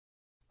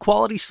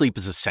Quality sleep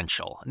is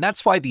essential, and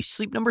that's why the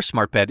Sleep Number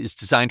Smart Bed is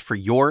designed for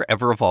your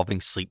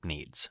ever-evolving sleep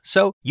needs.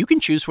 So you can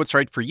choose what's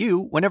right for you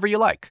whenever you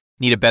like.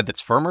 Need a bed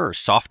that's firmer or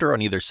softer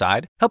on either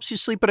side? Helps you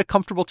sleep at a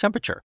comfortable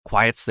temperature,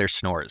 quiets their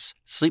snores.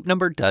 Sleep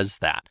Number does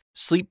that.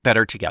 Sleep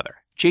better together.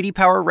 J.D.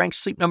 Power ranks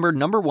Sleep Number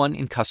 #1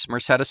 in customer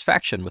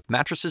satisfaction with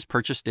mattresses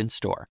purchased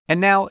in-store.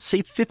 And now,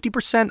 save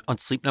 50% on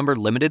Sleep Number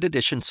limited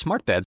edition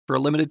smart beds for a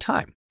limited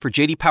time. For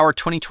J.D. Power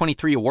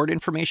 2023 award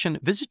information,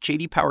 visit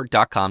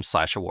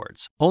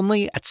jdpower.com/awards.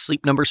 Only at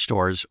Sleep Number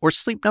stores or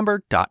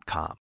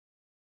sleepnumber.com.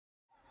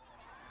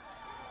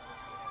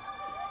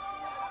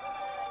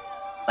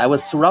 I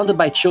was surrounded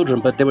by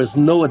children, but there was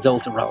no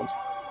adult around.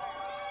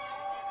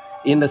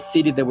 In the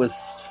city that was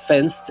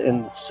fenced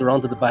and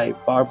surrounded by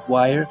barbed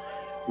wire,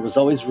 it was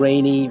always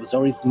rainy, it was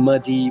always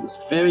muddy, it was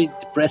very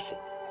depressing.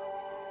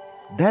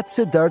 That's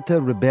Siddhartha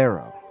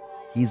Ribeiro.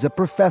 He's a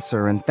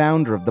professor and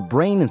founder of the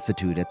Brain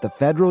Institute at the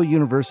Federal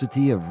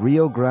University of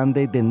Rio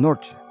Grande do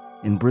Norte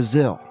in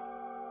Brazil.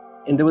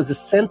 And there was a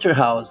center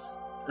house,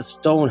 a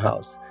stone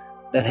house,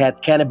 that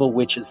had cannibal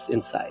witches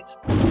inside.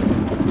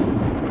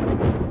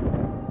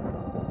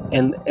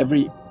 And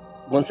every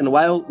once in a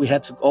while, we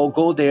had to all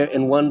go there,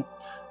 and one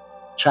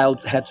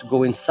child had to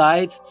go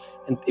inside,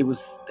 and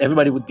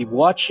everybody would be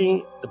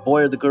watching. The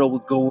boy or the girl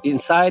would go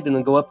inside and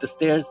then go up the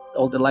stairs.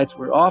 All the lights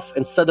were off,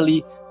 and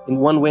suddenly in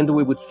one window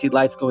we would see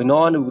lights going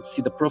on. We would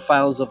see the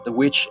profiles of the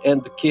witch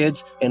and the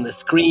kid and the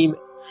scream.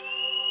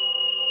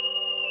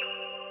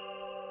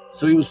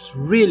 So it was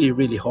really,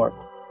 really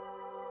horrible.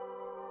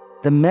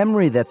 The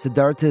memory that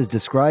Siddhartha is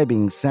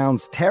describing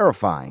sounds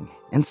terrifying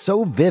and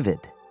so vivid,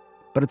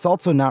 but it's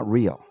also not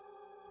real.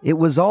 It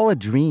was all a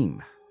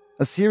dream,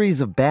 a series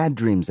of bad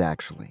dreams,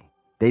 actually.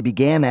 They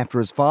began after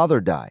his father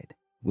died,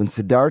 when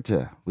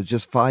Siddhartha was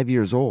just 5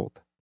 years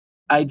old.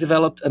 I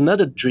developed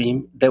another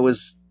dream that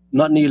was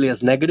not nearly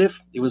as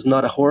negative. It was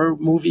not a horror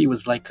movie. It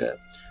was like a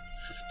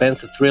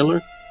suspense, a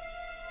thriller.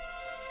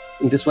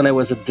 In this one, I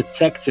was a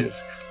detective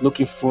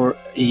looking for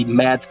a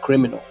mad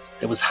criminal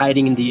that was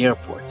hiding in the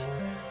airport.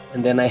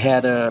 And then I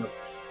had a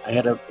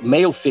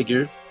male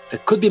figure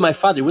that could be my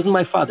father. It wasn't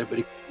my father, but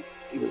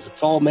he was a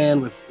tall man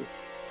with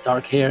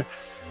dark hair.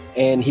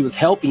 And he was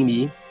helping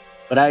me,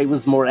 but I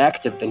was more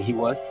active than he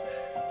was.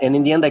 And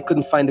in the end, I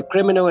couldn't find the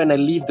criminal, and I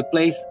leave the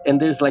place, and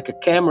there's like a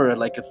camera,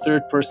 like a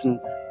third-person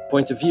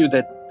point of view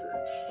that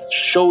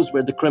shows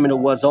where the criminal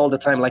was all the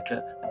time, like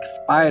a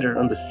spider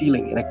on the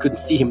ceiling, and I couldn't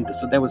see him,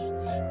 so that was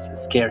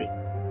scary.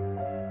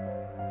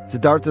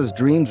 Siddhartha's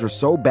dreams were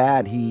so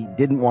bad he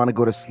didn't want to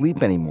go to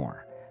sleep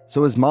anymore.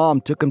 So his mom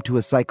took him to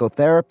a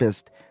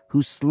psychotherapist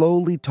who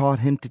slowly taught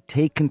him to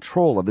take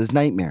control of his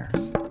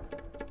nightmares.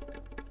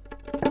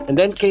 And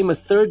then came a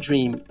third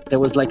dream that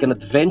was like an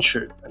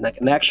adventure, like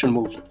an action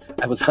movie.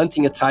 I was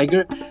hunting a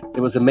tiger.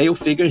 There was a male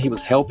figure. He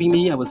was helping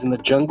me. I was in the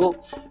jungle.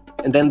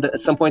 And then at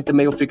some point, the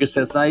male figure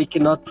says, I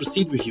cannot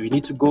proceed with you. You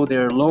need to go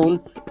there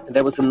alone. And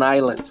there was an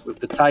island with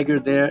the tiger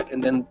there.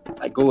 And then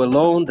I go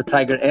alone. The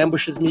tiger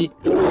ambushes me.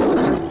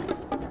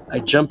 I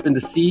jump in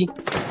the sea.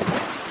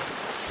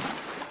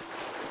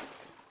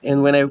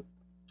 And when I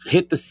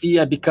hit the sea,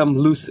 I become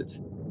lucid.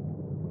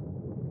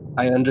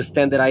 I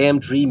understand that I am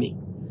dreaming.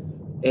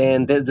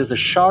 And there's a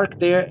shark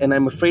there, and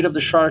I'm afraid of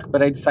the shark,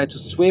 but I decide to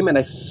swim, and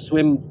I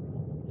swim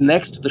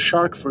next to the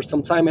shark for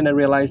some time, and I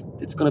realized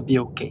it's going to be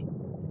okay.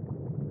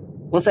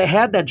 Once I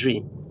had that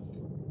dream,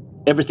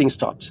 everything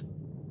stopped.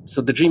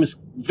 So the dream is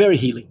very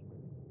healing.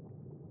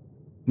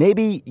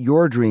 Maybe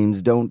your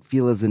dreams don't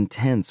feel as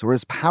intense or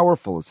as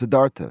powerful as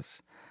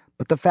Siddhartha's,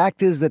 but the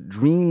fact is that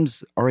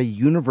dreams are a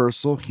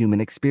universal human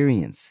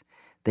experience.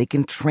 They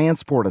can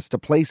transport us to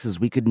places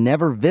we could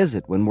never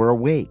visit when we're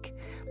awake,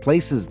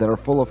 places that are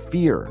full of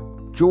fear,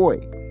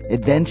 joy,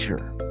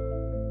 adventure.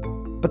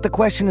 But the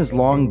question has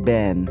long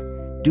been,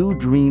 do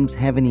dreams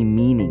have any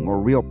meaning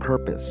or real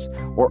purpose,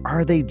 or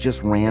are they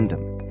just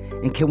random?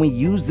 And can we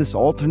use this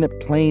alternate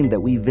plane that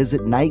we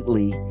visit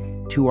nightly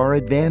to our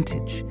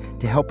advantage,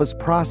 to help us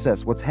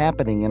process what's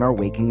happening in our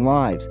waking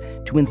lives,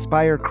 to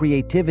inspire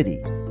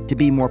creativity, to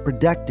be more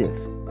productive?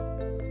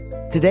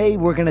 Today,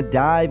 we're going to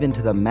dive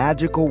into the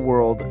magical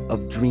world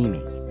of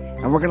dreaming,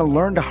 and we're going to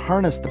learn to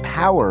harness the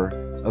power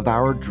of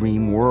our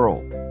dream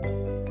world.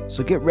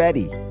 So get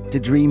ready to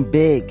dream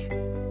big.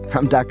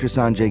 I'm Dr.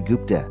 Sanjay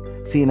Gupta,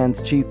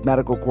 CNN's chief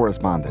medical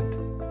correspondent.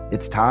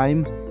 It's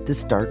time to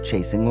start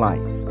chasing life.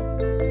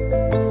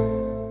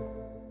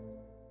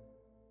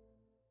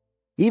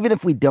 Even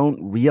if we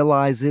don't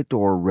realize it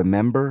or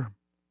remember,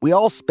 we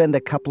all spend a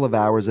couple of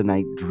hours a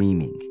night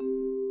dreaming.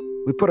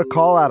 We put a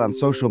call out on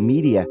social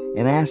media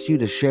and asked you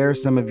to share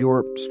some of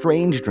your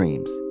strange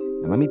dreams.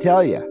 And let me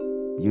tell you,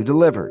 you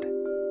delivered.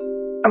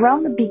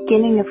 Around the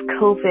beginning of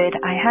COVID,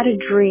 I had a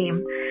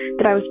dream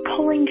that I was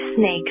pulling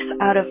snakes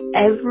out of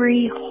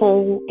every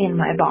hole in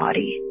my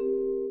body.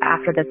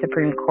 After the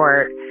Supreme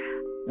Court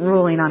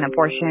ruling on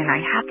abortion, I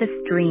had this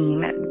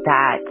dream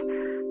that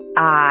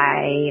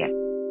I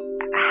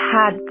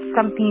had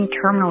something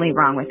terminally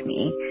wrong with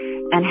me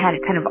and had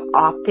kind of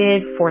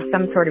opted for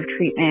some sort of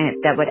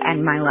treatment that would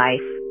end my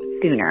life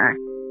sooner.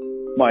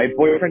 My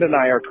boyfriend and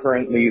I are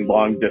currently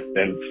long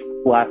distance.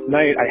 Last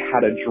night I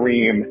had a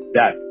dream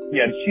that he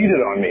had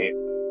cheated on me.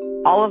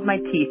 All of my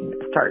teeth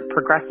start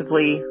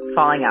progressively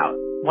falling out,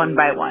 one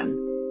by one.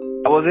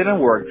 I was in a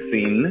work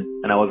scene,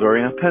 and I was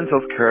wearing a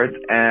pencil skirt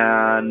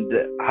and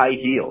high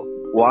heels.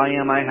 Why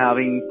am I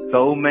having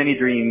so many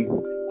dreams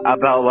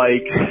about,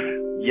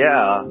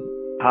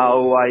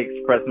 how I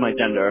express my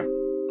gender?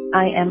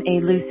 I am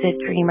a lucid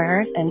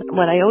dreamer, and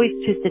what I always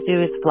choose to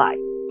do is fly.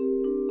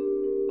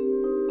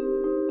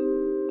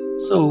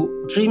 So,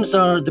 dreams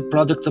are the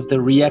product of the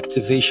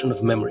reactivation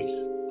of memories.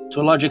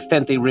 To a large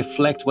extent, they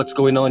reflect what's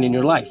going on in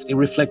your life. They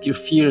reflect your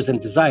fears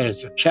and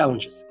desires, your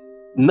challenges.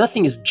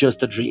 Nothing is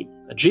just a dream.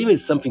 A dream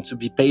is something to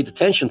be paid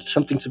attention to,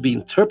 something to be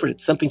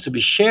interpreted, something to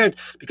be shared,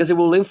 because it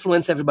will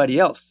influence everybody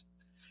else.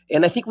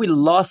 And I think we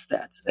lost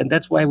that. And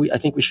that's why I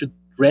think we should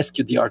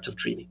rescue the art of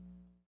dreaming.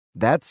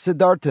 That's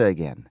Siddhartha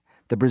again,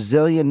 the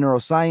Brazilian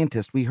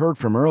neuroscientist we heard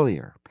from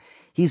earlier.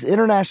 He's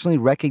internationally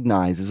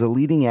recognized as a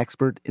leading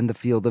expert in the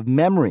field of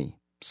memory,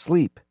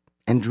 sleep,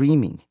 and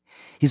dreaming.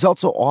 He's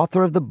also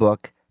author of the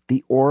book,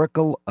 The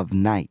Oracle of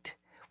Night,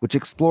 which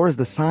explores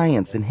the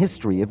science and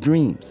history of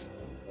dreams.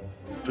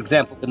 For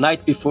example, the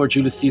night before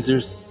Julius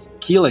Caesar's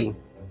killing,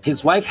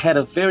 his wife had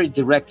a very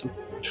direct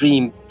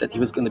dream that he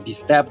was going to be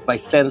stabbed by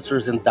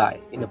senators and die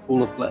in a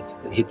pool of blood,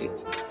 and he did.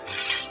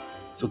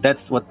 So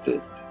that's what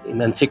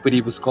in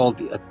antiquity was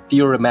called a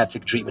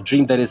theorematic dream, a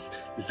dream that is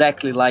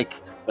exactly like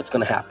what's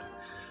going to happen.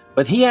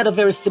 But he had a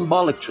very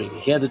symbolic dream.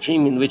 He had a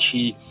dream in which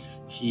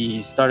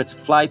he started to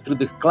fly through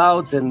the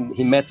clouds and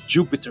he met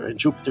Jupiter, and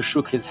Jupiter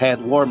shook his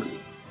hand warmly.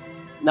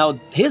 Now,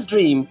 his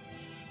dream,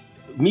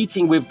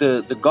 meeting with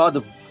the god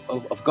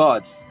of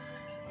gods,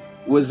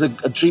 was a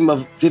dream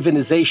of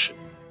divinization.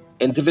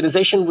 And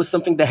divinization was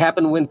something that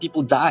happened when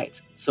people died.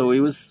 So it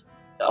was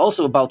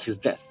also about his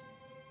death.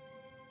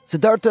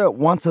 Siddhartha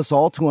wants us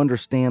all to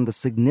understand the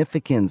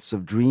significance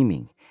of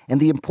dreaming and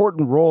the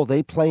important role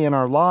they play in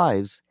our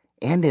lives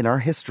and in our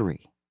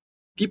history.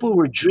 People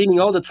were dreaming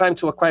all the time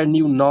to acquire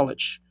new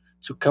knowledge,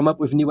 to come up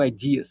with new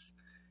ideas.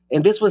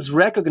 And this was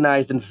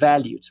recognized and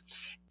valued.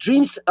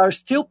 Dreams are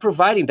still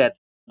providing that.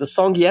 The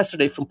song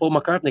Yesterday from Paul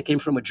McCartney came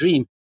from a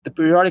dream. The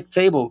periodic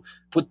table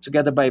put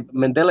together by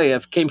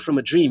Mendeleev came from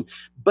a dream.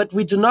 But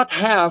we do not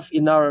have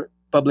in our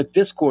public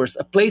discourse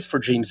a place for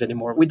dreams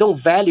anymore. We don't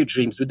value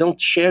dreams. We don't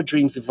share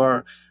dreams with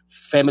our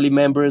family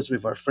members,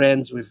 with our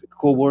friends, with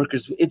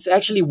co-workers. It's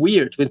actually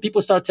weird. When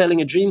people start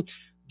telling a dream,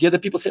 the other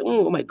people say,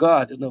 oh my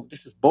God, no,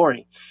 this is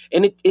boring.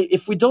 And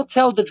if we don't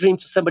tell the dream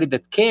to somebody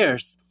that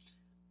cares,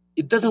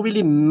 it doesn't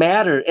really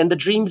matter. And the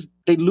dreams,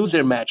 they lose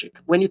their magic.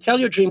 When you tell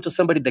your dream to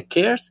somebody that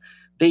cares,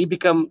 they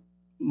become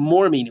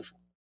more meaningful.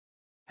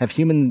 Have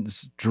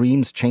humans'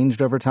 dreams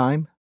changed over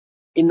time?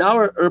 In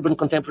our urban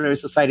contemporary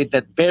society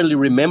that barely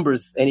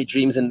remembers any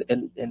dreams and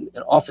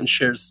often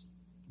shares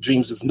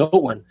dreams with no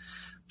one,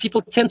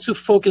 people tend to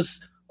focus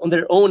on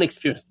their own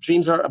experience.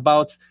 Dreams are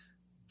about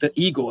the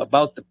ego,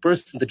 about the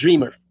person, the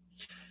dreamer.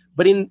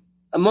 But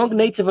among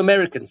Native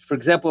Americans, for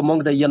example, among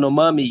the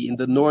Yanomami in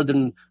the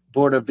northern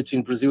border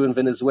between Brazil and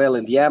Venezuela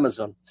and the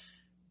Amazon,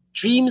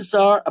 dreams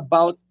are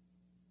about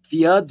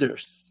the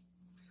others.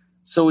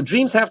 So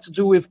dreams have to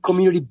do with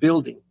community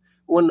building.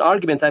 One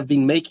argument I've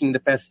been making in the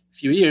past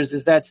few years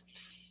is that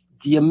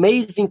the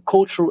amazing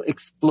cultural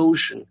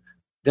explosion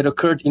that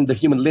occurred in the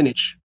human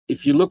lineage,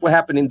 if you look what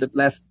happened in the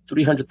last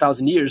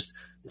 300,000 years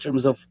in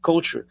terms of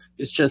culture,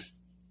 it's just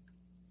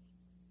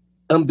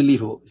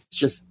unbelievable. It's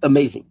just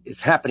amazing.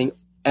 It's happening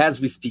as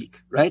we speak,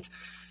 right?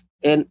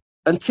 And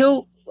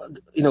until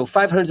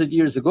 500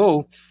 years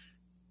ago,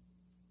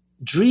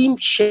 dream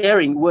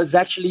sharing was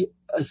actually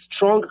a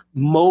strong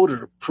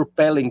motor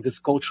propelling this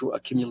cultural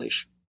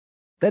accumulation.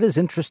 That is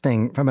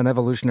interesting from an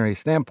evolutionary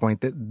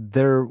standpoint, that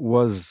there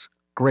was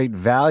great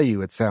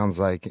value, it sounds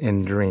like,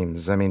 in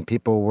dreams. I mean,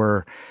 people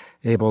were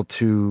able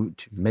to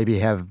maybe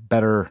have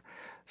better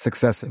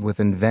success with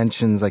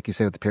inventions, like you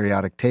say, with the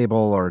periodic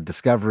table, or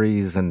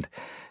discoveries and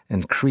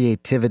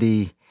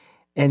creativity.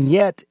 And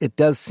yet, it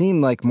does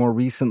seem like more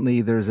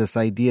recently there's this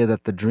idea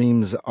that the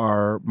dreams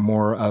are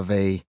more of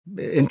a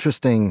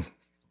interesting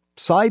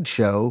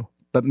sideshow,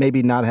 but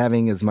maybe not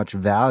having as much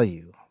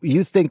value.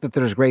 You think that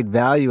there's great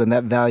value, and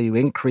that value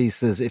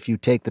increases if you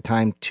take the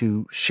time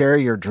to share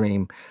your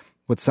dream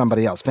with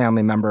somebody else,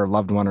 family member,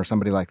 loved one, or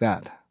somebody like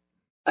that.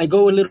 I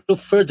go a little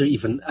further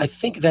even. I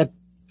think that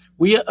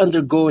we are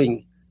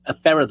undergoing a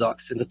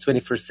paradox in the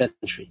 21st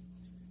century,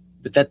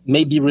 but that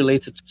may be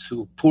related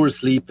to poor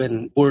sleep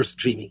and worse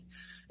dreaming.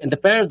 And the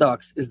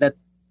paradox is that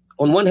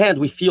on one hand,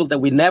 we feel that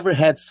we never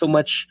had so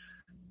much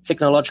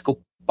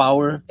technological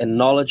power and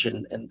knowledge,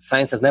 and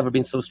science has never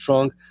been so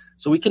strong.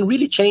 So we can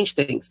really change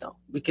things now.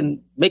 We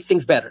can make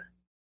things better.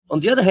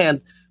 On the other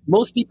hand,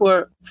 most people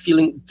are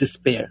feeling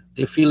despair.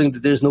 They're feeling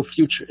that there's no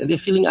future, and they're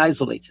feeling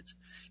isolated.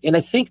 And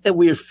I think that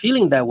we are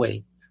feeling that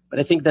way. But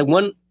I think that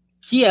one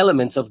key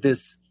element of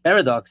this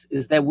paradox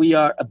is that we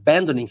are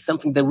abandoning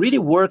something that really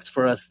worked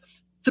for us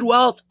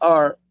throughout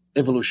our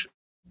evolution,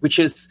 which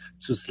is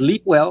to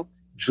sleep well,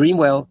 dream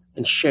well,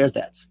 and share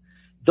that.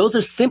 Those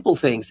are simple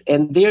things.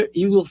 And there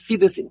you will see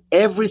this in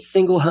every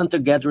single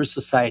hunter-gatherer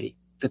society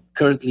that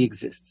currently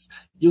exists.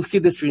 You'll see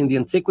this in the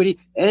Antiquity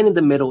and in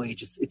the Middle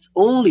Ages. It's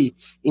only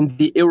in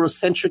the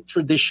Eurocentric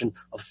tradition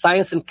of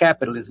science and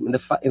capitalism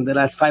in the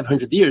last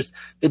 500 years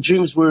that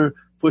dreams were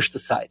pushed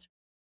aside.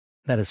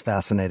 That is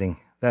fascinating.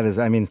 That is,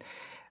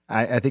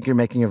 I think you're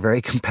making a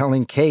very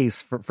compelling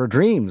case for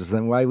dreams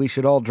and why we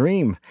should all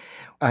dream.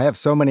 I have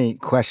so many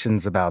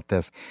questions about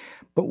this.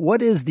 But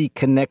what is the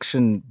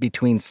connection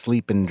between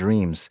sleep and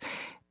dreams?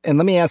 And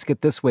let me ask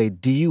it this way.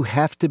 Do you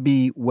have to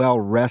be well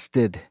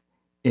rested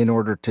in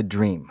order to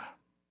dream?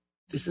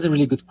 This is a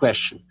really good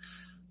question,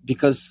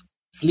 because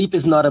sleep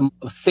is not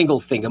a single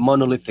thing, a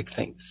monolithic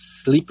thing.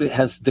 Sleep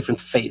has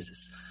different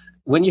phases.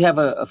 When you have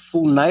a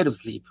full night of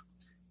sleep,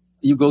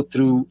 you go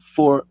through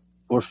 4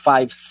 or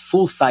 5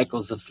 full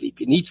cycles of sleep.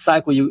 In each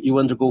cycle, you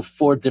undergo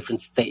 4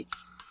 different states.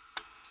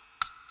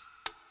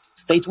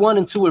 State 1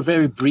 and 2 are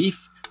very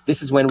brief.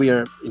 This is when we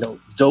are,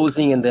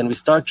 dozing, and then we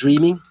start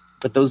dreaming.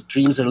 But those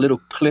dreams are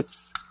little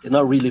clips. They're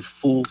not really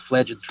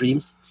full-fledged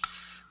dreams.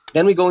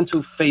 Then we go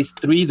into phase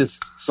 3, this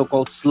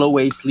so-called slow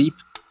wave sleep.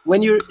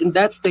 When you're in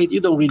that state, you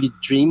don't really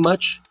dream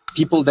much.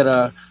 People that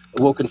are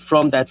awoken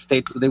from that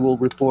state, they will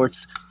report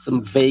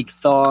some vague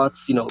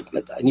thoughts,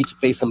 like I need to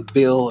pay some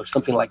bill or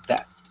something like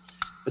that.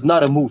 But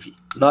not a movie,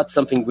 not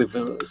something with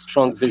a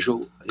strong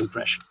visual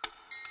impression.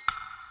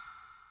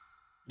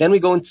 Then we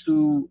go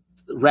into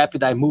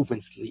rapid eye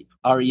movement sleep,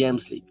 REM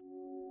sleep.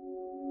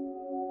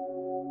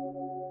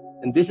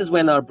 And this is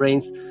when our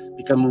brains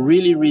become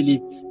really,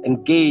 really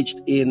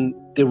engaged in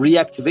the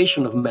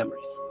reactivation of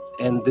memories.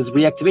 And this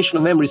reactivation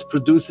of memories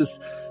produces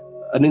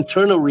an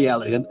internal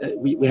reality. And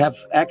we have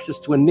access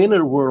to an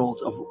inner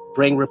world of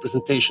brain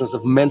representations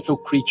of mental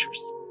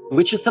creatures,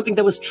 which is something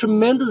that was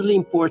tremendously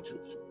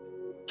important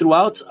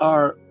throughout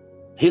our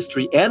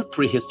history and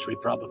prehistory,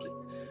 probably.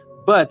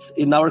 But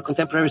in our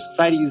contemporary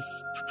society is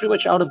pretty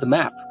much out of the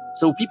map.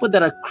 So people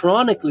that are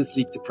chronically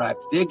sleep deprived,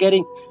 they're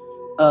getting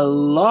a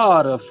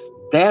lot of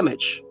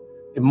damage,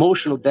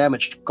 emotional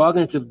damage,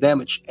 cognitive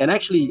damage, and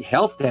actually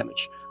health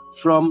damage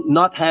from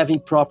not having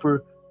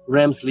proper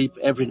REM sleep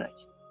every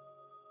night.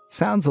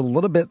 Sounds a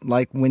little bit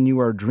like when you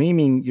are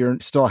dreaming, you're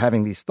still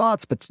having these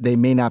thoughts, but they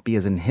may not be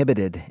as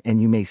inhibited,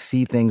 and you may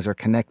see things or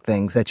connect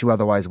things that you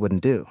otherwise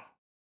wouldn't do.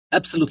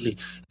 Absolutely.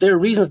 There are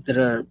reasons that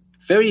are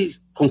very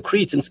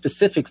concrete and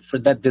specific for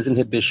that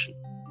disinhibition.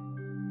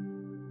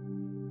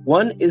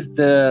 One is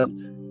the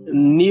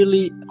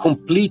nearly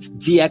complete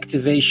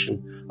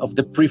deactivation of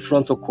the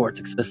prefrontal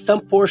cortex. There's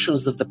some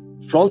portions of the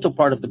frontal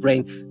part of the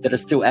brain that are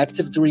still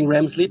active during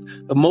REM sleep,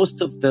 but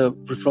most of the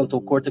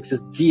prefrontal cortex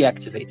is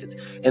deactivated.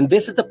 And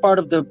this is the part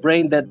of the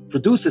brain that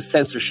produces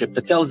censorship,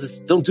 that tells us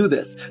don't do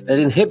this, that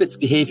inhibits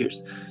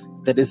behaviors,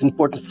 that is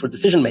important for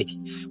decision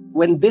making.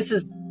 When this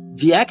is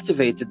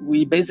deactivated,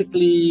 we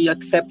basically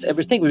accept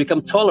everything. We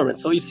become tolerant.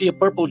 So you see a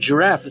purple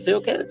giraffe, you say,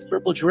 okay, it's a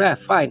purple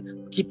giraffe,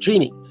 fine, keep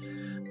dreaming.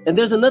 And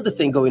there's another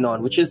thing going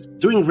on, which is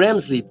during REM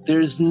sleep,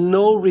 there is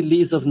no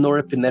release of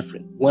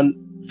norepinephrine, one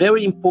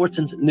very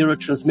important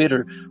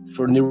neurotransmitter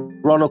for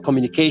neuronal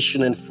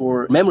communication and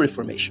for memory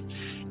formation.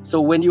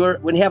 So when you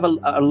have a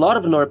lot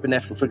of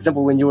norepinephrine, for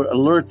example, when you're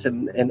alert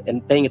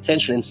and paying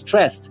attention and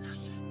stressed,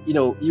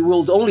 you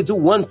will only do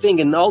one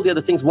thing and all the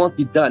other things won't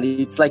be done.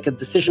 It's like a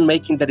decision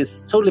making that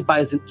is totally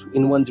biased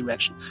in one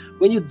direction.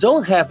 When you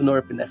don't have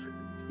norepinephrine,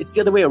 it's the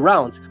other way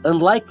around.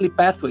 Unlikely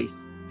pathways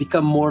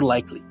become more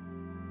likely.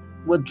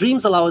 What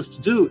dreams allow us to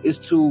do is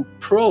to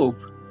probe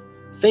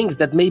things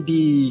that may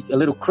be a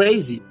little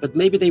crazy, but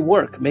maybe they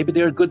work. Maybe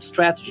they're good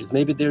strategies.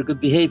 Maybe they're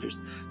good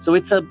behaviors. So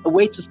it's a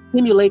way to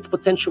simulate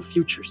potential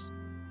futures.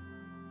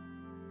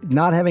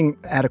 Not having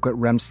adequate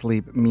REM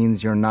sleep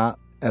means you're not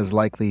as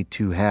likely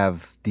to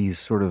have these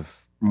sort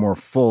of more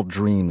full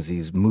dreams,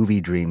 these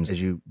movie dreams,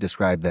 as you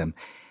describe them.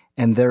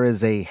 And there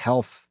is a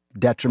health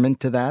detriment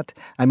to that.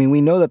 I mean, we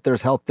know that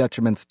there's health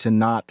detriments to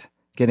not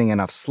getting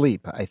enough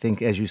sleep. I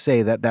think, as you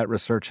say, that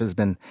research has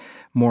been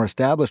more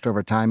established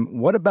over time.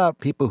 What about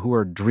people who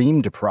are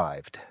dream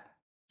deprived?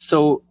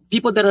 So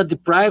people that are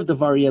deprived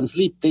of REM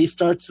sleep, they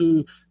start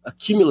to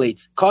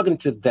accumulate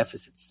cognitive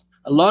deficits.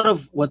 A lot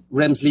of what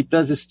REM sleep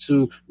does is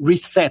to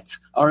reset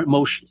our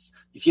emotions.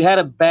 If you had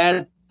a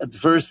bad,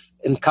 adverse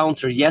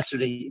encounter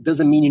yesterday, it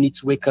doesn't mean you need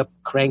to wake up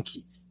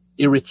cranky,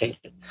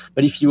 irritated.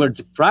 But if you are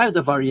deprived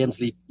of REM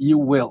sleep, you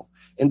will.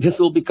 And this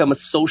will become a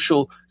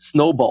social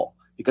snowball,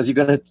 because you're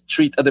going to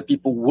treat other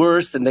people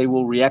worse and they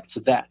will react to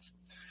that.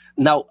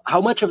 Now,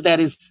 how much of that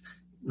is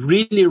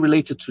really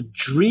related to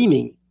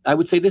dreaming? I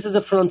would say this is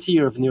a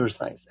frontier of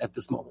neuroscience at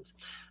this moment.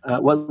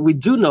 What we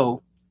do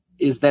know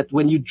is that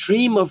when you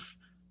dream of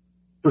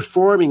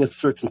performing a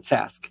certain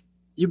task,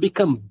 you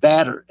become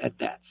better at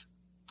that.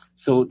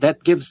 So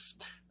that gives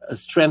a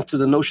strength to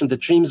the notion that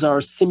dreams are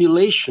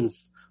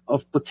simulations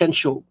of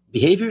potential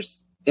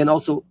behaviors and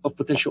also of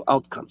potential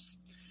outcomes.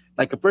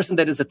 Like a person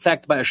that is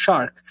attacked by a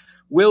shark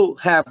will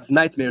have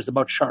nightmares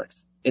about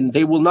sharks, and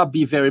they will not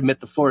be very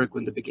metaphorical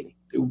in the beginning.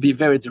 It will be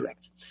very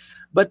direct.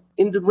 But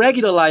in the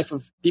regular life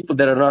of people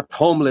that are not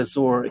homeless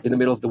or in the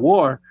middle of the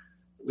war,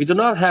 We do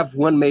not have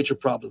one major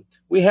problem.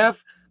 We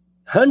have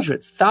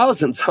hundreds,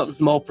 thousands of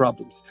small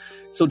problems.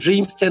 So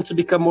dreams tend to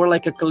become more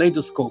like a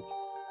kaleidoscope.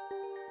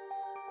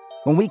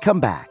 When we come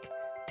back,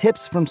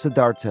 tips from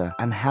Siddhartha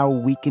on how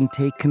we can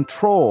take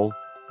control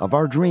of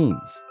our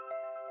dreams.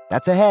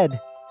 That's ahead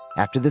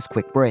after this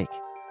quick break.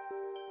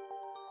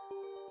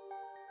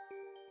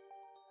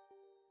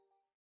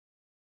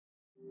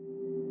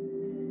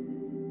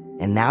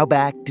 And now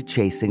back to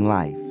Chasing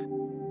Life.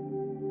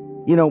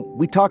 You know,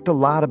 we talked a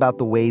lot about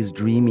the ways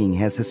dreaming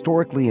has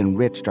historically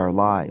enriched our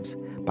lives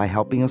by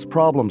helping us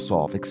problem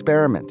solve,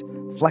 experiment,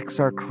 flex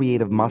our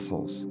creative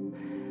muscles.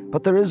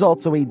 But there is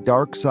also a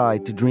dark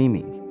side to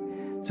dreaming.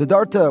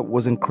 Siddhartha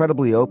was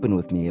incredibly open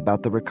with me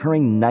about the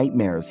recurring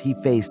nightmares he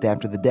faced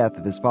after the death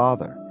of his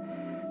father.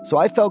 So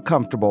I felt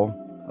comfortable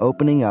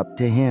opening up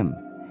to him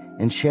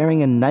and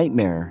sharing a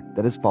nightmare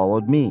that has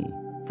followed me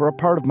for a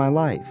part of my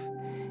life.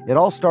 It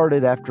all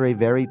started after a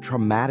very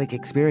traumatic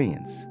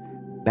experience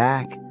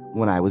back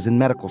when I was in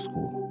medical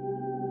school.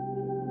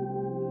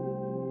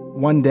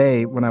 One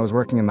day when I was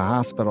working in the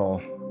hospital,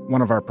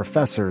 one of our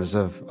professors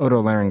of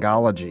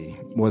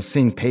otolaryngology was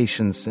seeing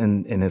patients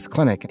in his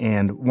clinic,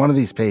 and one of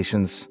these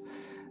patients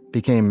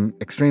became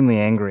extremely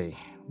angry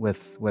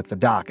with the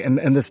doc.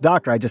 And this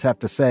doctor, I just have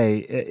to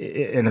say,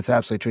 and it's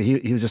absolutely true,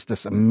 he was just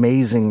this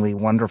amazingly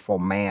wonderful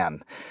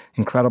man,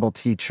 incredible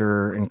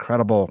teacher,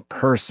 incredible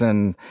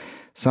person,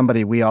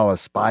 somebody we all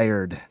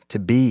aspired to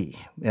be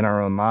in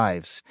our own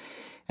lives.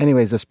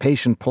 Anyways, this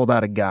patient pulled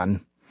out a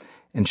gun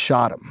and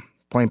shot him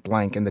point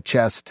blank in the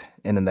chest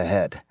and in the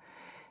head.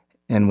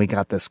 And we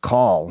got this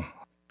call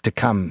to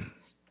come,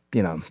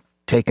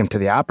 take him to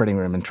the operating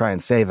room and try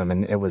and save him.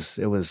 And it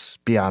was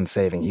beyond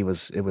saving. It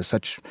was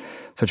such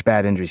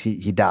bad injuries.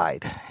 He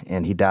died,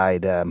 and he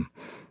died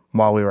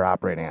while we were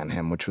operating on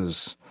him, which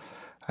was,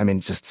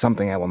 just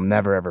something I will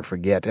never ever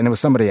forget. And it was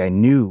somebody I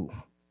knew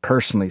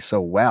personally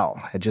so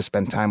well. I had just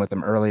spent time with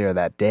him earlier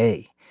that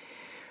day.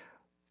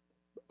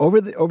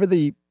 Over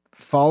the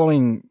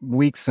following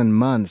weeks and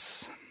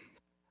months,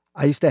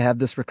 I used to have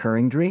this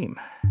recurring dream.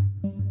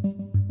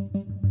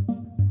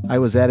 I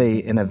was at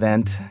an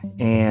event,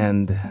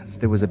 and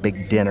there was a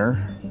big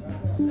dinner,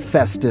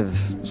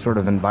 festive sort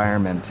of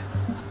environment,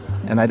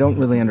 and I don't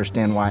really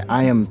understand why.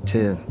 I am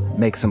to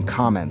make some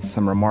comments,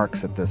 some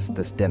remarks at this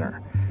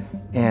dinner.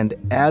 And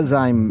as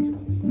I'm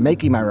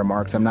making my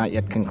remarks, I'm not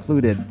yet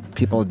concluded,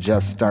 people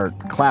just start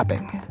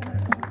clapping.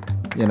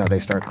 They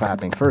start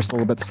clapping. First a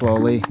little bit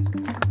slowly,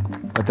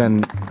 but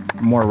then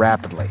more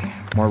rapidly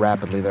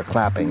they're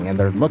clapping, and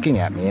they're looking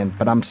at me,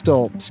 but I'm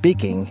still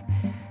speaking.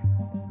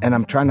 And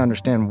I'm trying to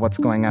understand what's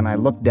going on. I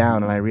look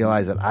down and I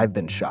realize that I've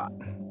been shot.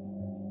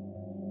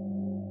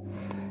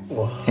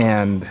 Whoa.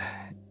 And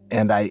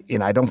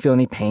I don't feel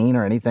any pain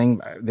or anything.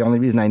 The only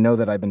reason I know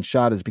that I've been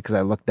shot is because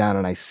I look down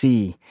and I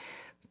see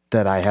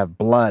that I have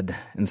blood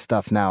and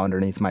stuff now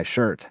underneath my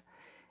shirt.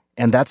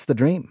 And that's the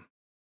dream.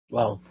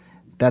 Wow.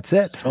 That's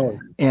it. Oh.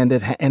 And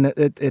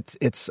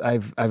it's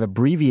I've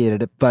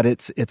abbreviated it, but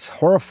it's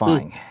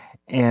horrifying.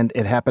 And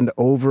it happened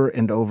over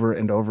and over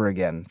and over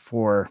again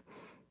for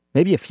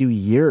maybe a few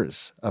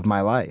years of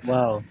my life.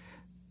 Wow.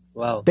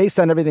 Based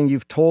on everything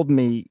you've told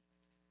me,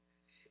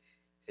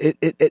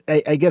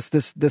 I guess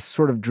this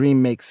sort of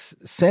dream makes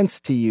sense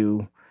to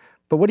you.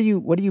 But what do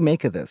you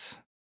make of this?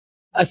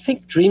 I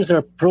think dreams are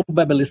a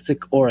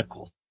probabilistic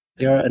oracle.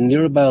 They are a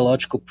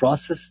neurobiological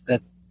process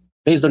that,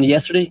 based on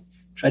yesterday,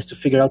 tries to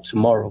figure out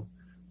tomorrow.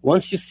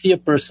 Once you see a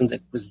person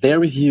that was there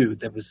with you,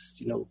 that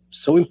was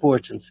so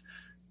important,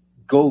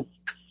 go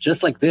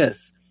just like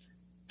this,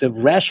 the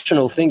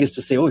rational thing is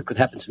to say, it could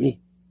happen to me.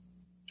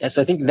 And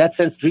so I think in that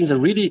sense, dreams are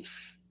really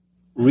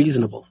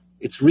reasonable.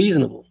 It's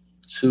reasonable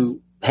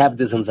to have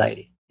this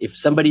anxiety. If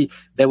somebody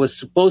that was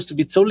supposed to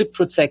be totally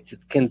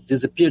protected can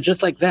disappear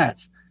just like that,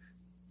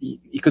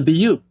 it could be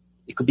you.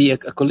 It could be a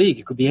colleague.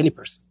 It could be any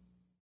person.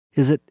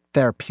 Is it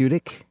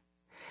therapeutic?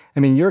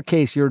 In your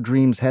case, your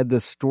dreams had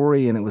this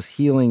story and it was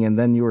healing, and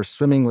then you were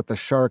swimming with the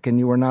shark and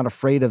you were not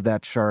afraid of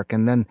that shark.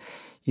 And then,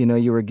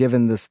 you were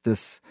given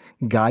this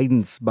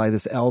guidance by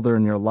this elder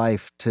in your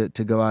life to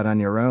go out on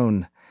your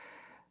own.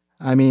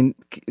 These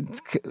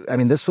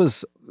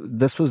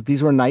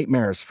were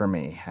nightmares for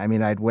me.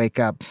 I'd wake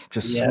up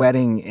just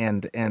sweating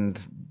and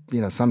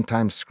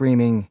sometimes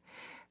screaming.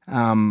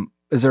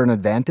 Is there an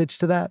advantage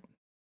to that?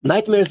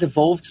 Nightmares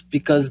evolved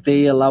because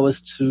they allow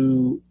us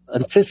to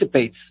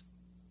anticipate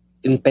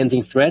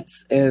impending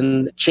threats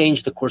and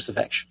change the course of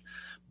action.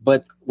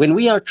 But when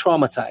we are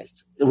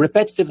traumatized,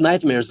 repetitive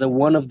nightmares are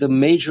one of the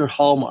major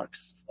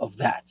hallmarks of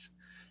that.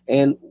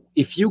 And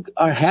if you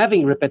are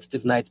having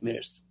repetitive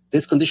nightmares,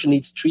 this condition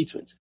needs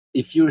treatment.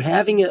 If you're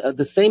having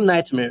the same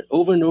nightmare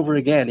over and over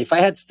again, if I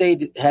had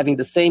stayed having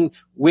the same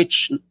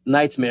witch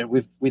nightmare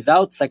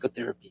without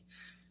psychotherapy,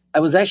 I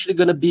was actually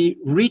going to be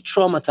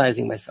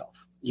re-traumatizing myself.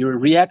 You're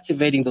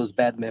reactivating those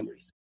bad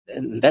memories.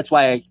 And that's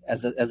why,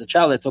 as a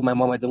child, I told my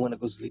mom I don't want to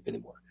go to sleep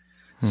anymore.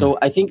 So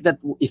I think that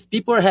if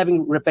people are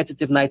having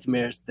repetitive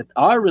nightmares that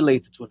are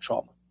related to a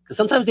trauma, Because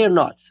sometimes they're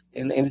not.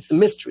 And it's a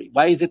mystery.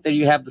 Why is it that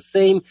you have the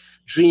same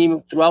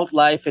dream throughout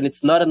life and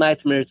it's not a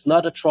nightmare, it's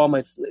not a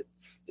trauma,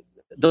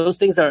 those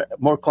things are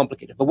more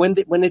complicated. But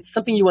when it's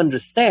something you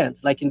understand,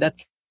 like in that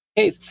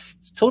case,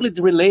 it's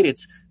totally related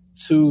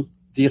to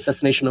the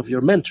assassination of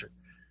your mentor.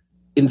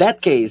 In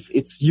that case,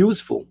 it's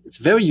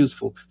very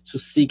useful to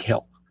seek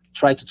help.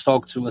 Try to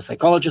talk to a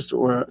psychologist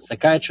or a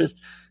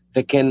psychiatrist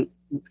that can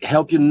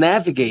help you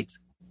navigate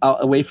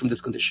away from this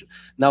condition.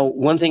 Now,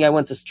 one thing I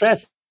want to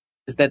stress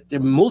is that there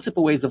are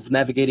multiple ways of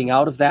navigating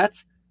out of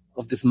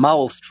this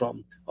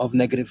maelstrom of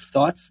negative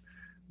thoughts.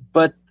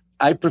 But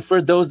I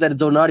prefer those that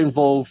do not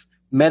involve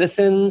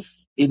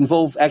medicines,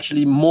 involve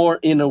actually more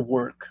inner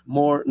work,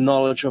 more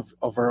knowledge of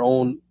our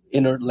own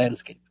inner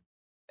landscape.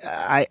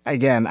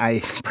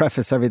 I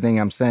preface everything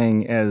I'm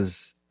saying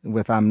as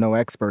with I'm no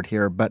expert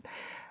here, but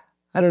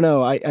I don't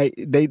know.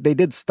 They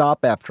did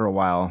stop after a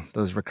while,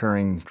 those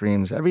recurring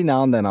dreams. Every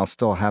now and then I'll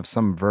still have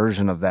some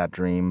version of that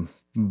dream,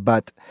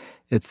 but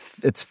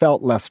it's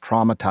felt less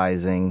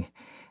traumatizing.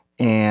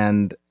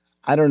 And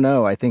I don't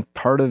know. I think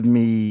part of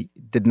me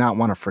did not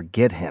want to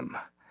forget him.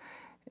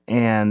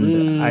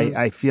 And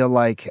I feel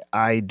like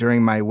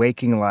during my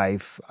waking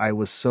life, I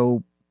was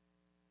so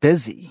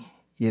busy.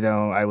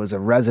 I was a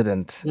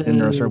resident in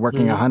nursery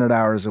working 100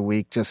 hours a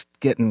week, just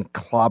getting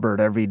clobbered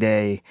every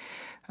day.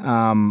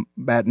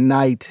 At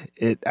night,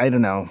 I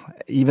don't know,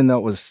 even though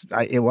it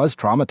was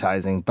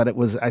traumatizing, but it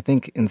was, I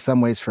think, in some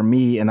ways for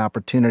me, an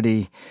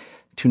opportunity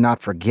to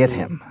not forget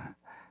him.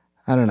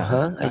 I don't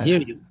know. I hear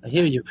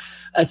you.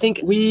 I think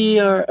we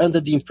are under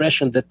the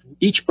impression that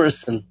each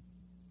person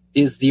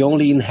is the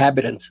only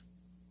inhabitant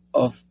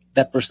of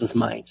that person's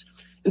mind.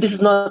 And this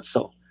is not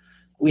so.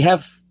 We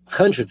have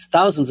hundreds,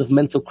 thousands of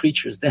mental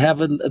creatures that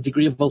have a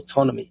degree of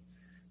autonomy.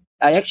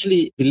 I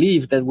actually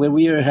believe that when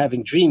we are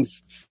having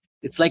dreams,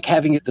 it's like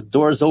having the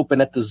doors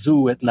open at the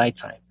zoo at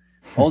nighttime.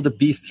 All the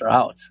beasts are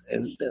out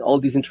and all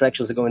these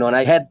interactions are going on.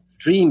 I had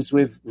dreams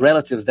with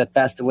relatives that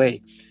passed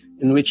away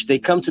in which they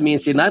come to me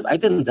and say, I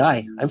didn't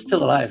die. I'm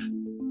still alive.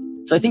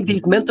 So I think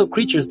these mental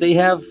creatures, they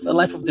have a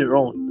life of their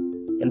own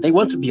and they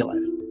want to be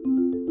alive.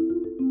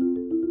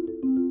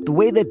 The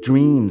way that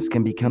dreams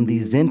can become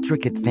these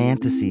intricate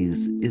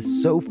fantasies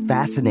is so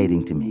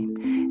fascinating to me,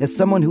 as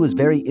someone who is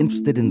very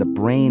interested in the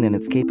brain and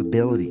its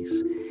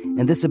capabilities.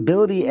 And this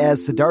ability,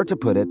 as Siddhartha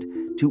put it,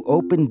 to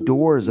open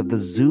doors of the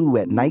zoo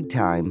at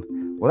nighttime,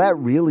 well, that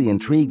really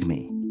intrigued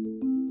me.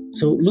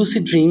 So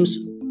lucid dreams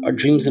are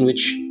dreams in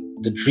which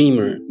the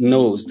dreamer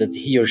knows that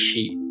he or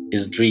she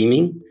is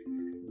dreaming,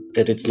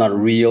 that it's not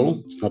real,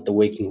 it's not the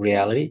waking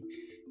reality,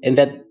 and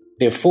that,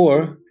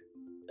 therefore,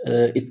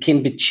 it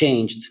can be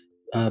changed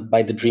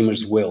by the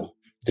dreamer's will.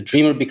 The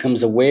dreamer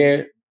becomes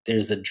aware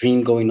there's a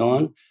dream going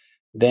on,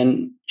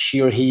 then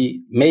she or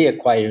he may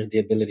acquire the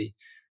ability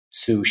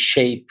to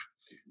shape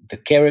the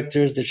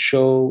characters that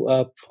show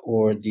up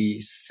or the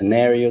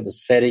scenario, the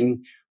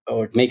setting,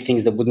 or make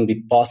things that wouldn't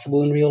be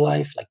possible in real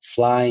life, like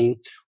flying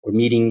or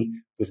meeting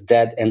with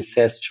dead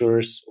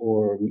ancestors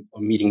or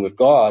meeting with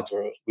God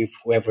or with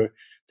whoever.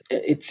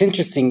 It's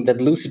interesting that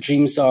lucid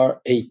dreams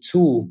are a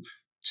tool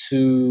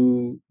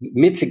to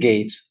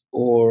mitigate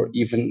or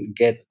even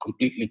get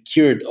completely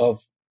cured of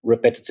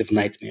repetitive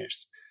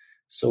nightmares.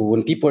 So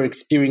when people are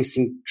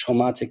experiencing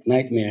traumatic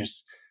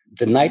nightmares,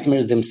 the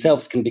nightmares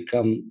themselves can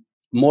become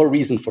more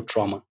reason for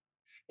trauma.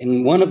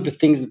 And one of the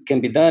things that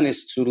can be done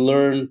is to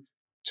learn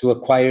to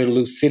acquire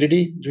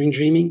lucidity during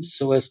dreaming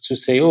so as to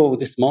say, oh,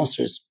 this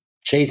monster is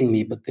chasing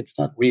me, but it's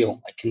not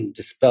real. I can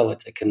dispel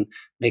it. I can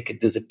make it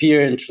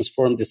disappear and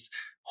transform this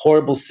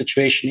horrible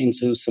situation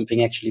into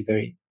something actually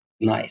very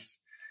nice.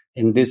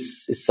 And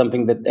this is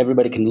something that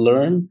everybody can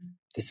learn.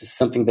 This is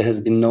something that has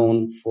been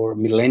known for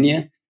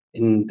millennia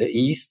in the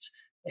East.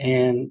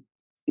 And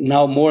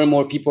now more and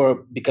more people are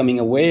becoming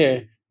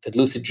aware that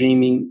lucid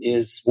dreaming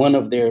is one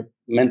of their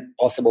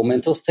possible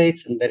mental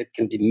states and that it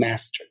can be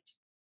mastered.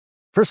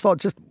 First of all,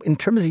 just in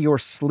terms of your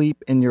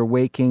sleep and your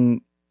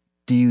waking,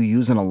 do you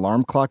use an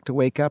alarm clock to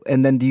wake up?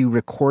 And then do you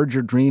record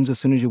your dreams as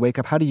soon as you wake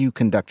up? How do you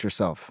conduct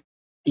yourself?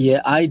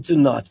 Yeah, I do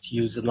not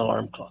use an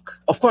alarm clock.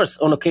 Of course,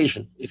 on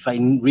occasion, if I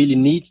really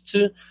need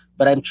to,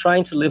 but I'm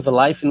trying to live a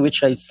life in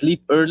which I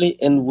sleep early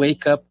and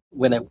wake up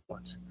when I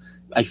want.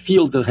 I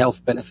feel the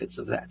health benefits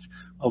of that,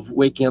 of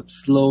waking up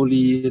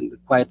slowly in a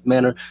quiet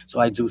manner. So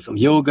I do some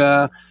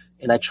yoga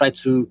and I try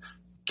to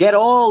get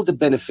all the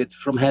benefit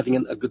from having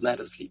a good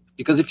night of sleep.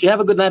 Because if you have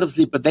a good night of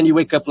sleep, but then you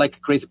wake up like a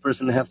crazy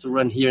person and have to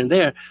run here and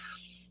there,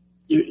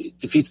 it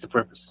defeats the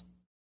purpose.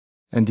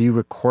 And do you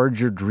record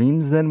your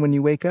dreams then when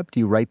you wake up? Do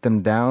you write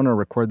them down or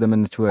record them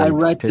into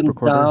a tape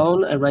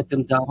recorder? I write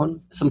them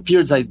down. Some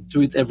periods I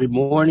do it every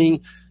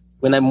morning.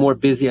 When I'm more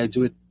busy, I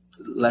do it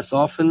less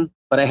often.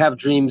 But I have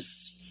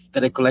dreams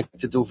that I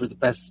collected over the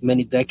past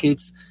many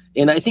decades.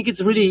 And I think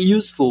it's really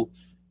useful.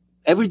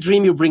 Every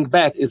dream you bring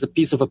back is a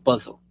piece of a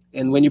puzzle.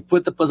 And when you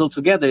put the puzzle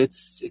together,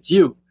 it's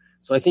you.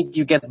 So I think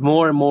you get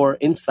more and more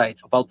insight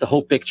about the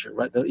whole picture,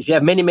 right? If you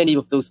have many, many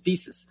of those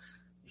pieces,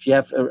 if you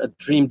have a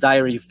dream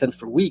diary, it stands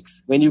for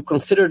weeks. When you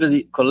consider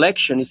the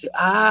collection, you say,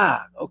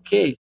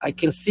 okay, I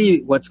can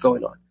see what's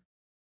going on.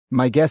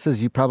 My guess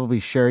is you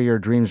probably share your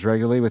dreams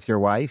regularly with your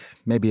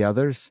wife, maybe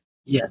others?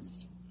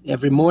 Yes,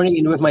 every morning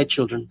and with my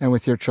children. And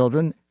with your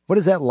children? What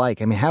is that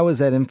like? I mean, how has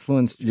that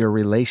influenced your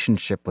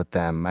relationship with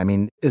them? I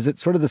mean, is it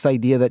sort of this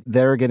idea that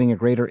they're getting a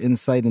greater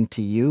insight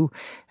into you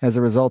as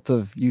a result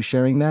of you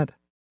sharing that?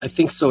 I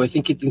think so. I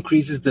think it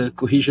increases the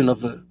cohesion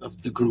of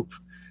the group.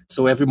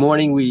 So every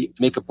morning we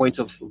make a point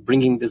of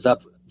bringing this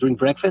up during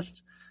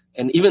breakfast.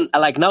 And even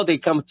like now they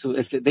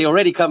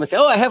already come and say,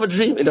 I have a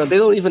dream. They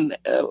don't even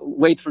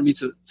wait for me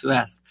to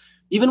ask.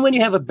 Even when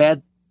you have a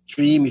bad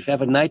dream, if you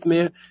have a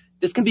nightmare,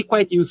 this can be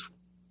quite useful.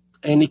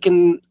 And it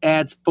can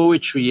add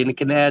poetry and it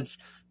can add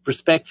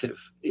perspective,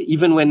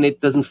 even when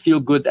it doesn't feel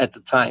good at the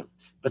time.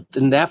 But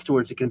then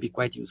afterwards, it can be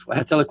quite useful.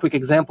 I'll tell a quick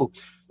example.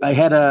 I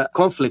had a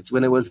conflict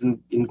when I was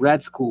in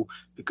grad school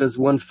because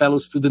one fellow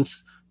student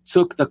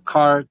took the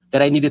car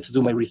that I needed to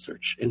do my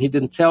research. And he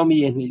didn't tell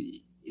me, and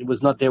it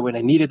was not there when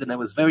I needed, and I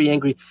was very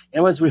angry. And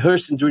I was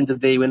rehearsing during the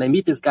day. When I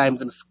meet this guy, I'm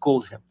going to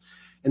scold him.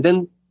 And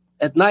then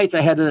at night,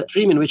 I had a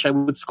dream in which I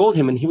would scold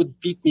him, and he would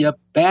beat me up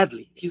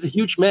badly. He's a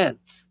huge man,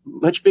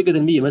 much bigger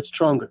than me, much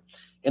stronger.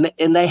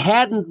 And I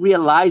hadn't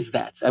realized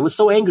that. I was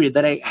so angry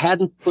that I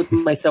hadn't put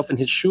myself in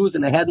his shoes,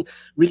 and I hadn't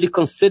really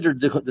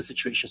considered the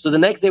situation. So the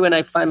next day when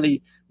I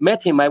finally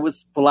met him, I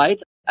was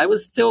polite. I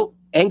was still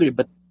angry,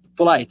 but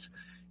polite.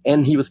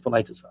 And he was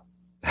polite as well.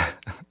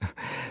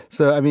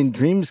 So, I mean,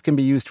 dreams can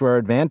be used to our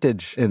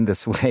advantage in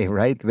this way,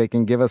 right? They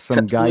can give us some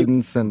Absolutely.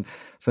 guidance and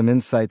some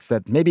insights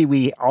that maybe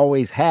we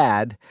always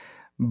had,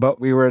 but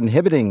we were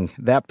inhibiting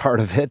that part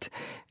of it.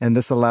 And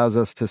this allows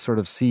us to sort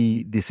of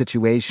see the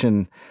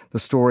situation, the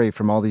story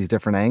from all these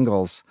different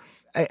angles.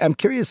 I'm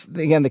curious,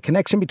 again, the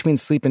connection between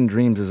sleep and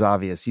dreams is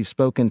obvious. You've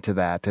spoken to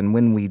that. And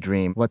when we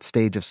dream, what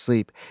stage of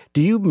sleep?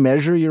 Do you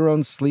measure your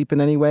own sleep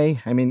in any way?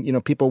 I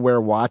mean, people wear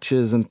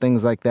watches and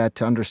things like that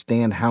to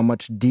understand how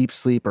much deep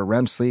sleep or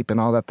REM sleep and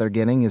all that they're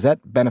getting. Is that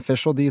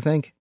beneficial, do you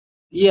think?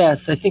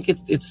 Yes, I think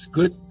it's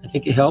good. I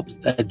think it helps.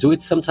 I do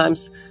it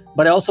sometimes.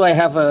 But I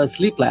have a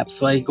sleep lab,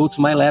 so I go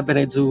to my lab and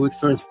I do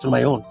experiments on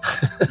my own.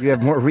 You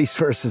have more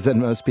resources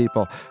than most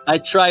people. I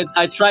tried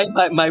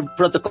my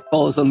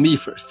protocols on me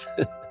first.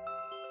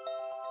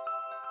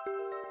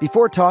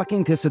 Before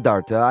talking to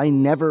Siddhartha, I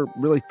never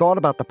really thought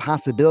about the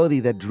possibility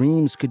that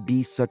dreams could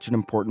be such an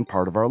important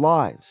part of our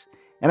lives.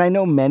 And I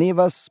know many of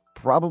us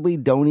probably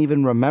don't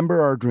even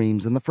remember our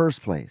dreams in the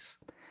first place.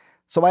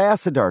 So I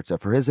asked Siddhartha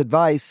for his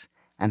advice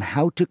on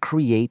how to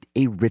create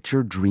a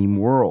richer dream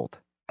world.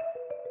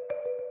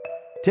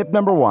 Tip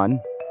number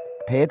 1,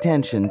 pay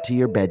attention to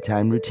your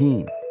bedtime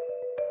routine.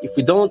 If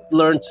we don't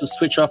learn to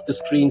switch off the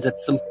screens at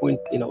some point,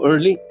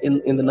 early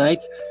in the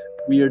night,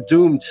 we are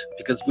doomed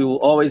because we will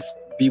always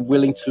be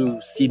willing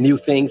to see new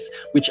things,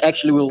 which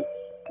actually will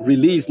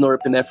release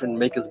norepinephrine and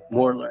make us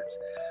more alert.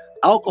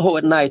 Alcohol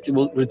at night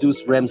will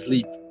reduce REM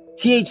sleep.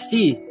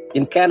 THC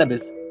in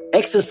cannabis,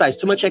 exercise,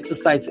 too much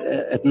exercise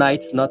at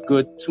night, not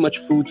good, too much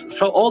food.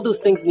 So all those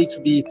things need to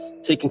be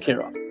taken care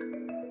of.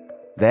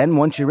 Then,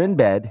 once you're in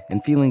bed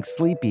and feeling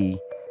sleepy,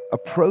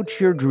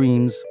 approach your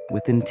dreams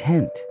with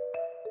intent.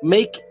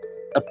 Make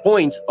a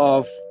point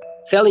of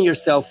telling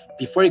yourself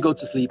before you go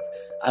to sleep,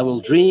 I will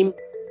dream,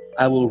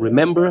 I will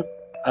remember,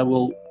 I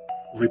will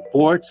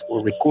report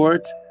or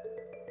record,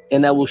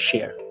 and I will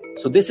share.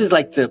 So this is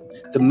like the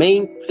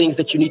main things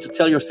that you need to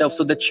tell yourself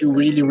so that you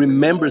really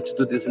remember to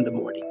do this in the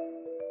morning.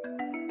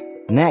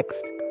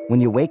 Next,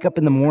 when you wake up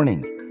in the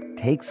morning,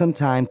 take some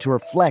time to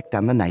reflect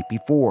on the night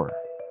before.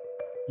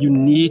 You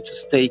need to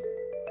stay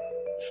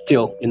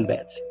still in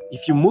bed.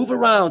 If you move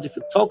around, if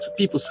you talk to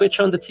people, switch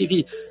on the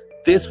TV,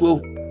 this will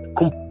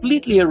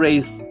completely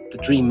erase the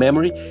dream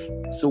memory.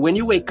 So when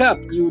you wake up,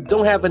 you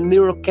don't have a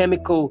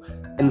neurochemical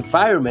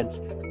environment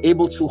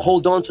able to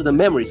hold on to the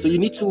memory. So you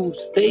need to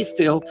stay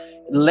still,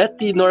 let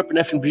the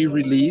norepinephrine be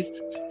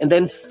released, and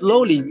then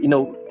slowly,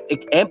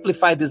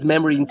 amplify this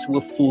memory into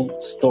a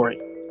full story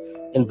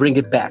and bring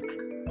it back.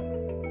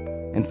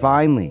 And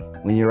finally,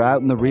 when you're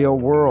out in the real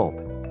world,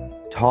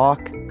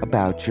 talk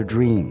about your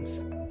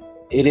dreams.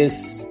 It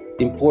is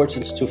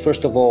important to,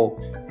 first of all,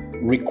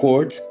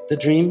 record the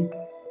dream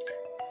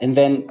and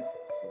then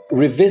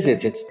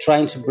revisit it,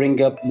 trying to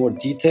bring up more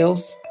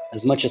details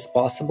as much as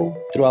possible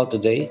throughout the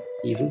day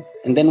even.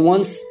 And then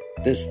once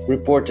this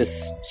report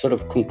is sort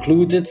of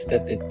concluded,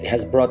 that it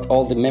has brought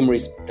all the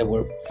memories that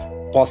were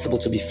possible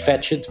to be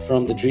fetched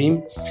from the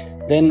dream,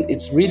 then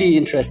it's really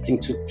interesting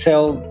to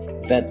tell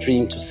that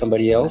dream to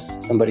somebody else,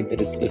 somebody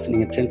that is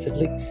listening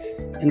attentively,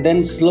 and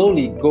then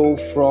slowly go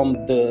from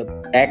the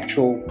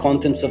actual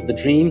contents of the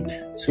dream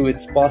to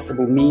its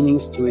possible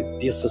meanings, to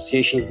the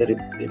associations that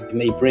it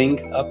may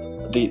bring up.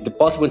 The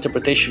possible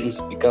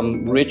interpretations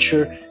become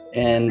richer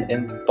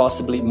and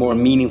possibly more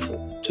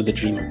meaningful to the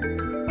dreamer.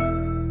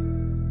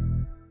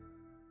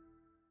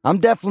 I'm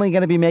definitely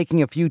going to be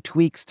making a few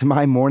tweaks to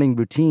my morning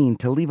routine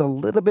to leave a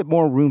little bit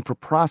more room for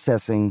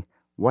processing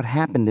what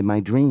happened in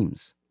my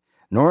dreams.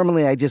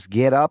 Normally, I just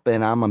get up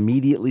and I'm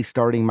immediately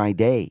starting my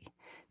day.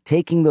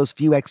 taking those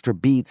few extra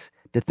beats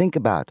to think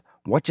about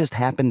what just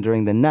happened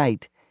during the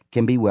night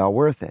can be well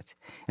worth it.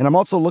 And I'm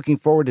also looking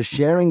forward to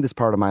sharing this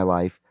part of my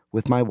life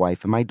with my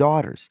wife and my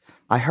daughters.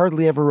 I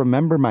hardly ever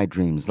remember my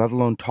dreams, let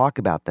alone talk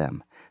about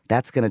them.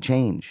 That's going to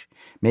change.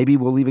 Maybe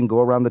we'll even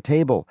go around the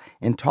table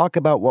and talk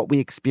about what we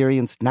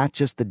experienced not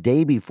just the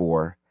day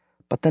before,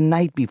 but the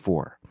night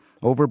before,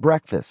 over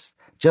breakfast,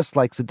 just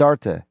like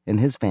Siddhartha and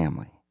his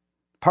family.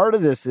 Part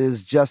of this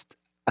is just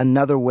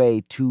another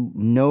way to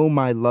know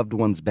my loved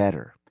ones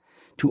better,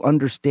 to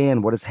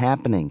understand what is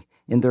happening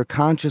in their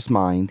conscious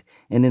mind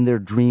and in their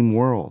dream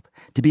world,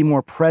 to be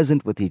more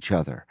present with each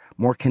other,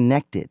 more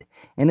connected.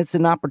 And it's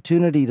an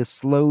opportunity to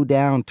slow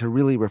down, to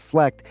really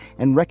reflect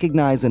and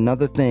recognize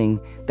another thing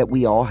that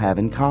we all have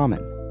in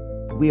common.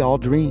 We all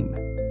dream.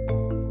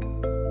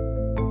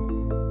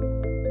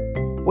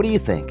 What do you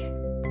think?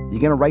 You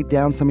going to write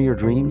down some of your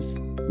dreams?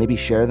 Maybe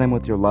share them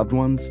with your loved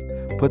ones?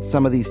 Put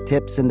some of these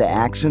tips into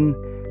action?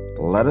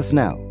 Let us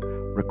know.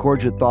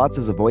 Record your thoughts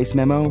as a voice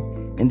memo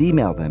and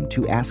email them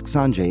to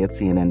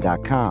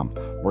asksanjay@cnn.com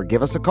or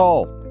give us a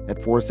call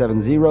at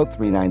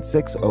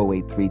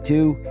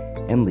 470-396-0832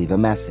 and leave a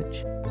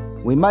message.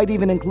 We might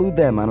even include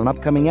them on an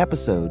upcoming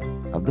episode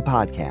of the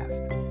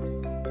podcast.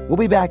 We'll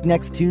be back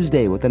next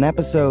Tuesday with an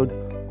episode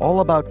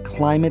all about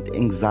climate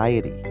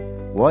anxiety.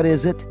 What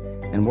is it,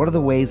 and what are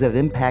the ways that it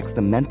impacts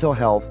the mental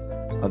health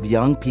of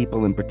young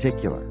people in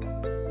particular?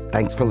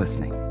 Thanks for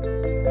listening.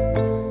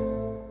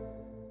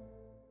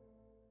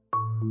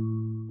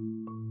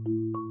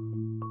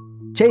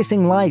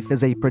 Chasing Life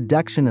is a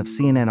production of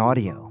CNN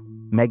Audio.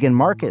 Megan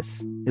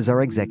Marcus is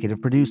our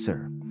executive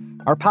producer.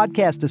 Our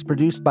podcast is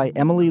produced by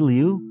Emily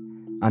Liu,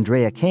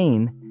 Andrea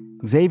Kane,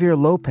 Xavier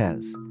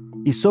Lopez,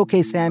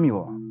 Isoke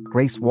Samuel,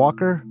 Grace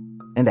Walker,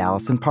 and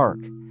Allison Park.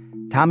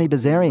 Tommy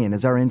Bazarian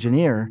is our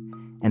engineer,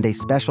 and a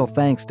special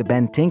thanks to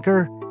Ben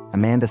Tinker,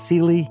 Amanda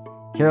Seeley,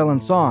 Carolyn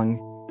Song,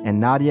 and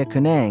Nadia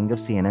Kunang of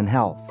CNN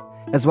Health,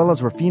 as well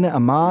as Rafina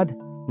Ahmad,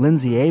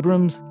 Lindsay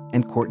Abrams,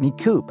 and Courtney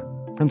Coop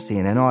from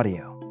CNN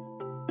Audio.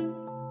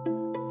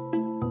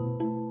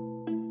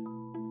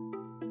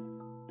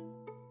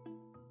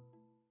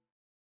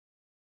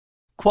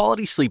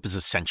 Quality sleep is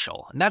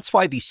essential, and that's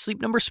why the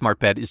Sleep Number Smart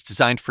Bed is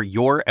designed for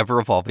your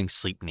ever-evolving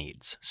sleep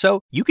needs.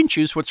 So you can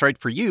choose what's right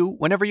for you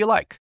whenever you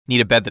like.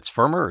 Need a bed that's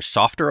firmer or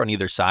softer on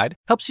either side?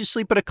 Helps you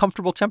sleep at a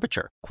comfortable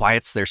temperature.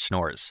 Quiets their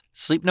snores.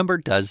 Sleep Number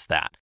does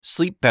that.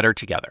 Sleep better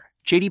together.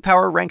 J.D.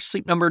 Power ranks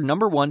Sleep Number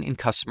 #1 in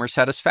customer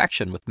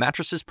satisfaction with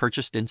mattresses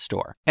purchased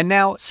in-store. And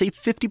now, save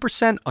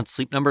 50% on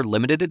Sleep Number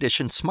limited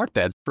edition smart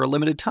beds for a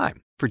limited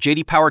time. For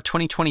J.D. Power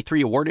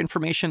 2023 award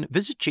information,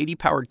 visit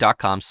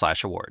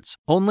jdpower.com/awards.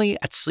 Only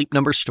at Sleep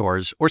Number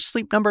stores or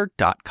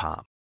sleepnumber.com.